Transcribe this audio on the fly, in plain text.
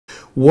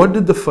what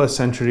did the first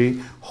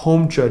century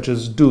home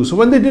churches do? So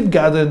when they did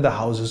gather in the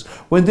houses,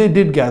 when they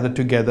did gather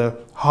together,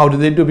 how did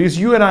they do? Because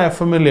you and I are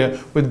familiar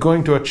with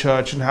going to a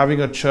church and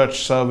having a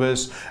church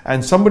service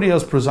and somebody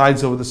else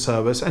presides over the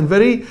service, and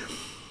very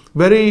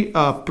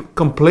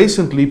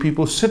complacently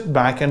people sit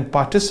back and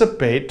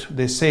participate.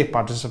 They say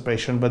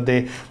participation, but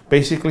they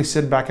basically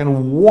sit back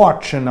and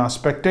watch and are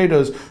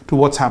spectators to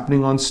what's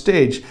happening on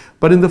stage.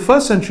 But in the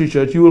first century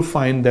church, you will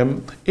find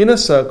them in a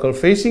circle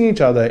facing each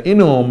other in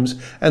homes,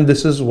 and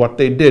this is what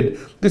they did.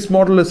 This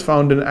model is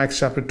found in Acts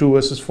chapter 2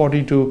 verses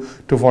 42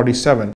 to 47.